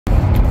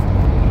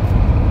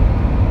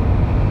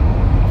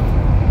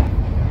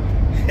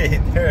Hey,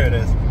 there it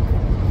is.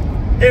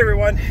 Hey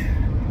everyone,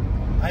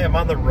 I am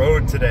on the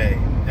road today,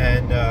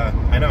 and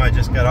I know I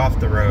just got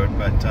off the road,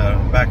 but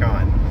I'm back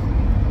on.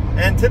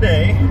 And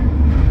today,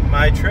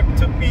 my trip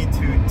took me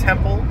to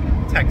Temple,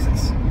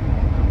 Texas,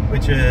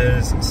 which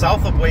is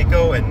south of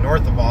Waco and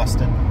north of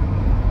Austin.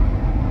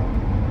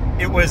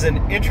 It was an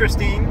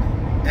interesting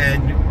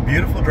and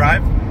beautiful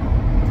drive.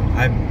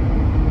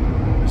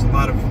 There's a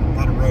lot of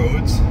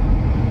roads,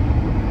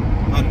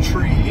 a lot of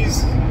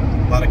trees,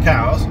 a lot of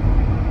cows.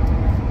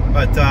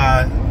 But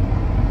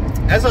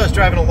as I was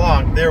driving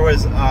along, there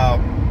was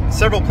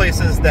several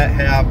places that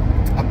have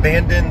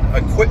abandoned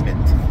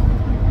equipment,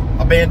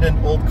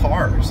 abandoned old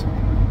cars.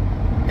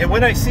 And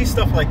when I see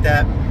stuff like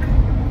that,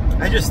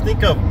 I just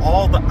think of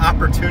all the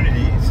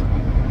opportunities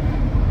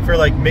for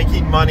like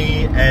making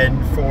money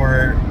and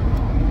for,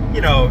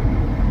 you know,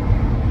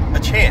 a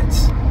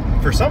chance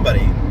for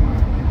somebody.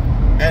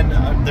 And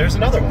there's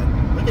another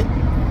one. Look at,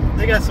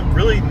 they got some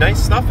really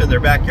nice stuff in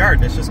their backyard,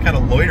 and it's just kind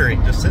of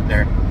loitering, just sitting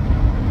there.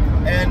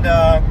 And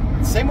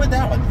same with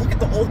that one. Look at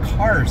the old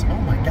cars. Oh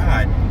my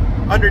God.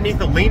 Underneath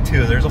the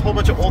lean-to, there's a whole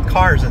bunch of old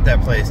cars at that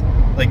place.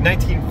 Like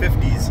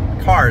 1950s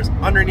cars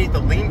underneath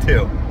the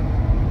lean-to.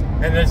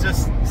 And it's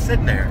just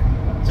sitting there.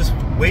 Just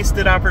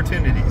wasted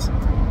opportunities.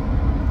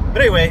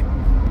 But anyway,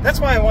 that's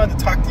why I wanted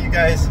to talk to you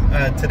guys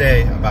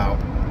today about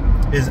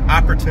is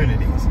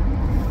opportunities.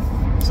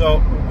 So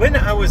when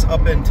I was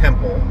up in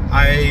Temple,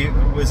 I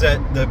was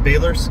at the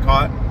Baylor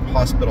Scott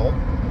Hospital.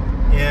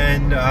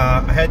 And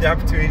I had the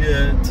opportunity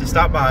to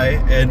stop by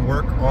and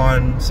work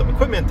on some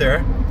equipment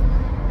there.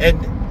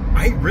 And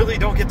I really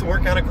don't get to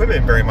work on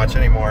equipment very much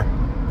anymore.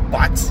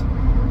 But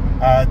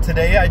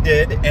today I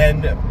did,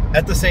 and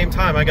at the same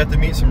time I got to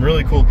meet some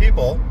really cool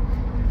people.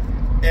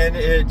 And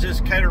it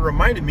just kind of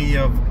reminded me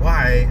of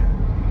why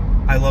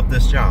I love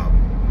this job.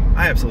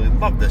 I absolutely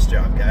love this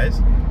job,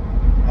 guys.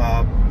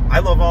 I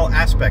love all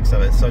aspects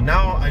of it. So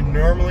now I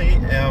normally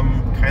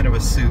am kind of a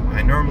suit.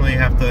 I normally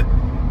have to,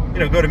 you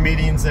know, go to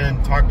meetings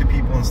and talk to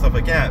people and stuff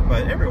like that,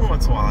 but every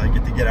once in a while I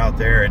get to get out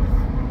there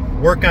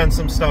and work on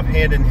some stuff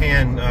hand in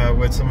hand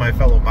with some of my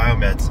fellow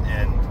biomeds,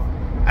 and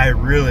I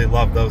really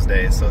love those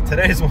days. So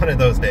today's one of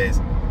those days.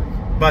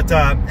 But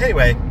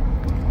anyway,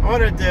 I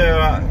wanted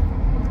to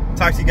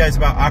talk to you guys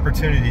about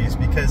opportunities,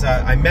 because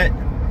I met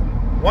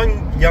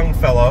one young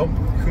fellow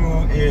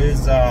who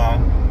is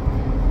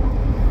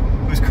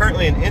who's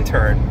currently an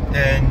intern,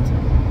 and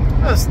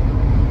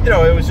you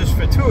know, it was just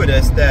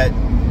fortuitous that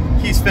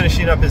he's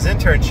finishing up his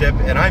internship,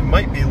 and I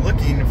might be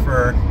looking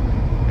for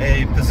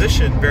a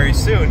position very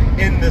soon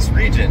in this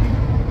region.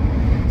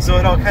 So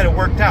it all kind of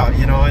worked out,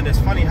 you know, and it's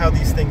funny how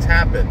these things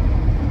happen.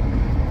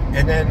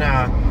 And then,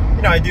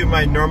 you know, I do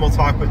my normal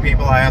talk with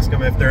people. I ask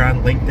them if they're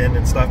on LinkedIn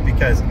and stuff,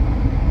 because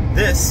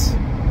this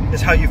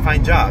is how you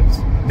find jobs,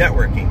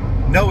 networking,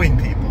 knowing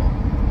people.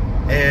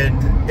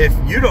 And if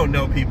you don't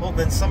know people,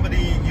 then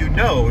somebody you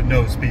know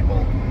knows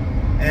people.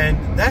 And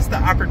that's the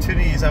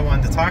opportunities I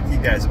wanted to talk to you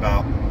guys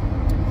about.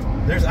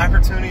 There's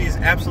opportunities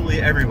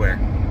absolutely everywhere.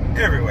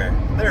 Everywhere.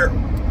 They're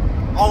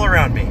all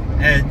around me.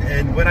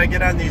 And when I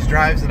get on these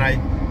drives and I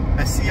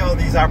see all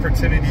these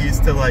opportunities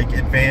to like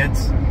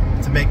advance,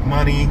 to make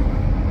money,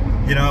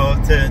 you know,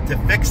 to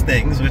fix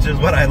things, which is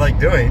what I like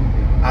doing,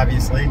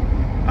 obviously.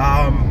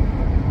 I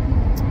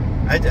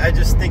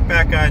just think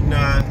back on,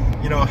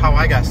 you know, how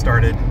I got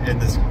started in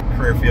this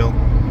career field.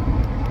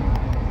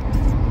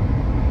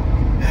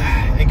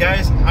 And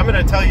guys, I'm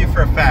going to tell you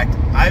for a fact,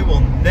 I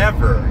will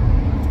never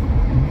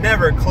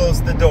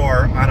close the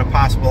door on a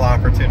possible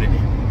opportunity.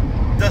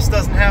 This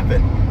doesn't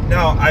happen.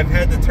 Now, I've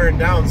had to turn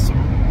down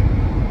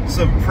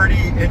some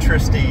pretty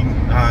interesting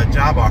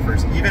job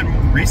offers,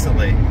 even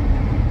recently.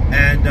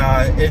 And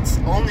it's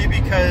only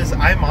because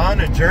I'm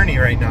on a journey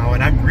right now,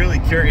 and I'm really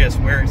curious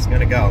where it's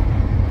going to go.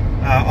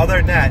 Other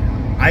than that,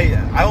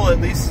 I will at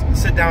least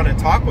sit down and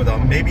talk with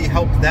them, maybe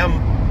help them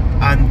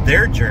on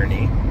their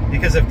journey,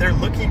 because if they're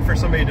looking for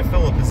somebody to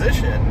fill a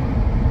position,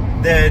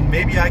 then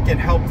maybe I can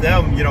help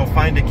them, you know,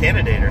 find a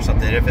candidate or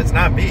something. If it's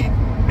not me,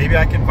 maybe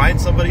I can find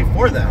somebody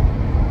for them.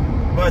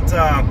 But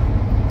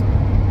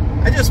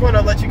I just want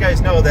to let you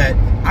guys know that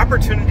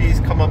opportunities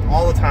come up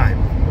all the time.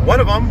 One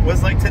of them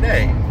was like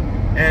today,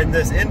 and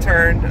this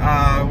intern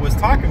was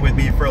talking with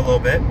me for a little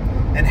bit,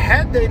 and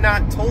had they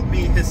not told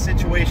me his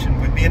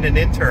situation with being an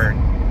intern,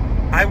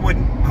 I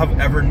wouldn't have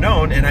ever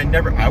known, and I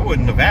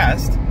wouldn't have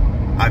asked,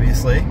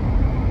 obviously.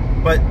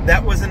 But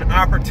that was an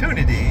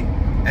opportunity,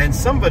 and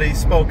somebody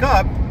spoke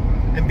up,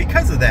 and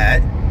because of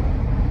that,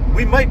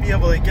 we might be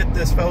able to get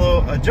this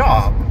fellow a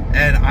job,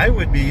 and I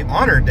would be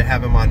honored to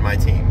have him on my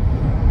team.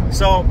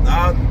 So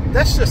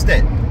that's just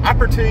it.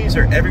 Opportunities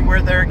are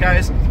everywhere there,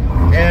 guys.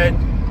 And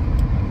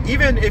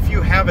even if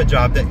you have a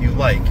job that you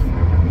like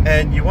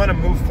and you want to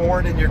move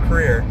forward in your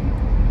career,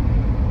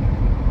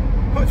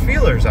 put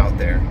feelers out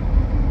there.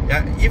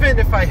 Even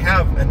if I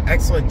have an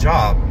excellent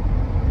job,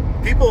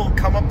 people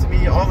come up to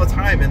me all the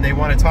time and they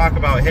want to talk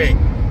about, hey,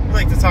 I'd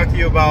like to talk to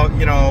you about,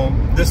 you know,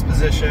 this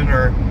position,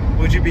 or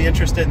would you be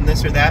interested in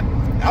this or that?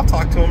 I'll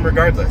talk to them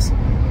regardless.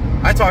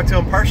 I talk to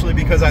them partially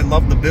because I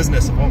love the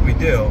business of what we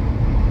do,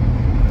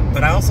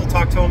 but I also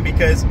talk to them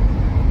because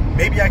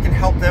maybe I can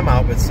help them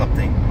out with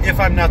something if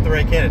I'm not the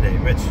right candidate,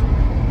 which,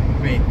 I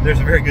mean, there's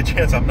a very good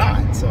chance I'm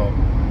not. So,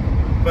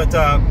 but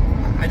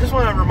I just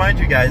want to remind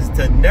you guys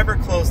to never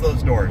close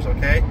those doors,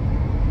 okay?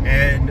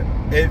 And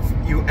if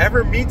you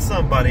ever meet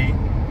somebody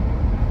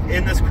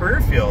in this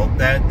career field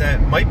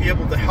that might be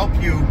able to help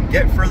you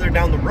get further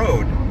down the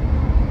road,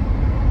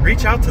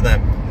 reach out to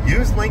them.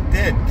 Use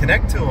LinkedIn,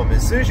 connect to them.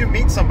 As soon as you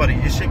meet somebody,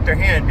 you shake their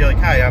hand, be like,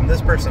 hi, I'm this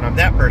person, I'm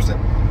that person.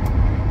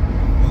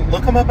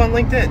 Look them up on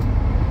LinkedIn,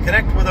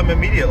 connect with them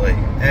immediately.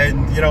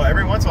 And, you know,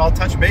 every once in a while, I'll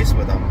touch base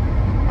with them.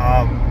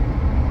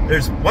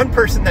 There's one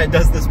person that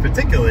does this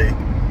particularly.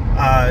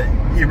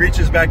 He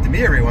reaches back to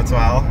me every once in a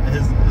while.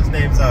 His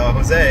name's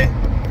Jose,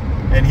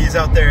 and he's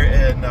out there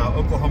in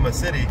Oklahoma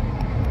City,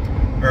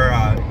 or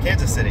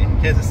Kansas City,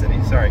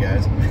 sorry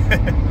guys.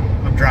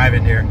 I'm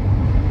driving here.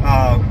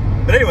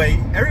 But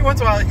anyway, every once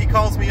in a while he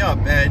calls me up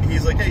and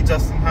he's like, hey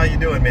Justin, how you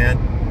doing, man?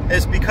 And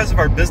it's because of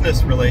our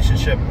business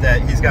relationship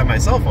that he's got my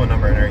cell phone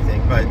number and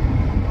everything, but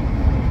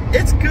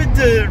it's good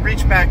to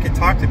reach back and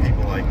talk to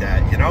people like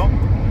that, you know?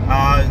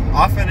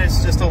 Often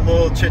it's just a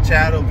little chit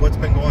chat of what's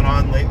been going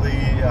on lately,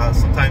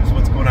 sometimes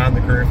what's going on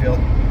in the career field.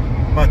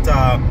 But,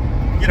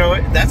 you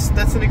know, that's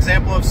an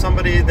example of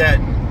somebody that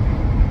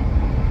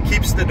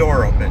keeps the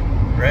door open,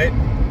 right?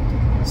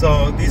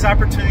 So these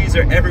opportunities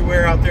are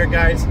everywhere out there,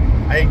 guys.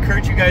 I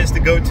encourage you guys to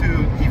go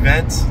to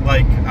events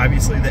like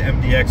obviously the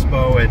MD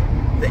Expo and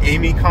the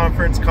AMI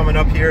conference coming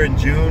up here in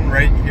June,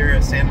 right here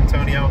at San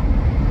Antonio.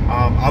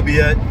 I'll be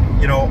at,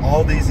 you know,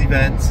 all these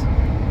events,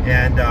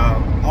 and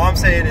all I'm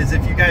saying is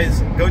if you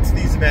guys go to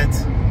these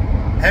events,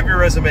 have your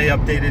resume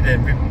updated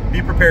and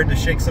be prepared to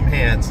shake some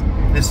hands.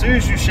 And as soon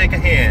as you shake a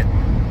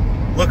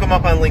hand, look them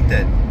up on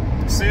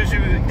LinkedIn. As soon as you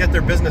get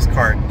their business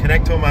card,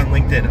 connect to them on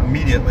LinkedIn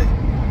immediately,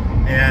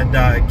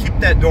 and keep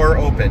that door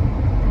open.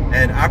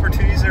 And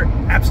opportunities are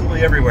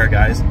absolutely everywhere,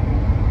 guys.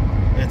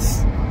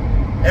 It's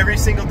every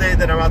single day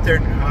that I'm out there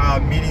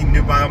meeting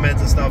new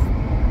biomeds and stuff,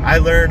 I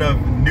learn of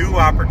new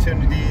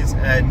opportunities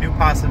and new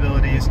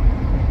possibilities.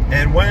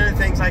 And one of the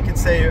things I can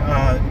say,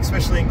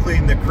 especially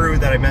including the crew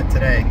that I met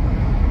today,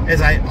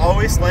 is I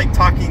always like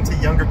talking to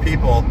younger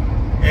people,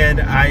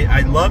 and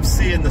I love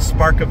seeing the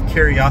spark of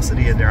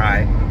curiosity in their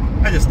eye.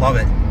 I just love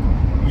it.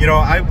 You know,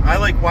 I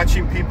like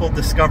watching people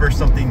discover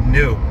something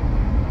new.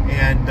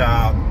 And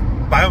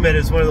Biomed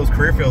is one of those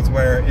career fields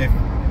where if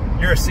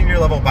you're a senior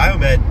level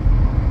biomed,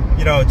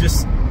 you know,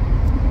 just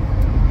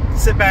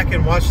sit back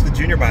and watch the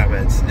junior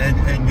biomeds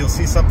and you'll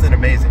see something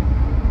amazing.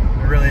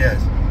 It really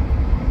is.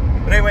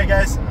 But anyway,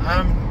 guys,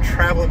 I'm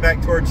traveling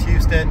back towards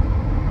Houston.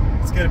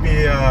 It's going to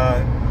be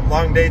a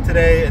long day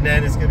today, and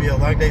then it's going to be a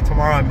long day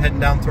tomorrow. I'm heading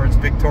down towards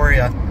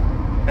Victoria.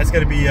 That's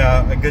going to be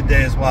a good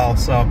day as well.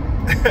 So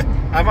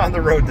I'm on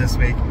the road this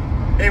week.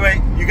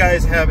 Anyway, you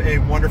guys have a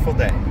wonderful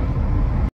day.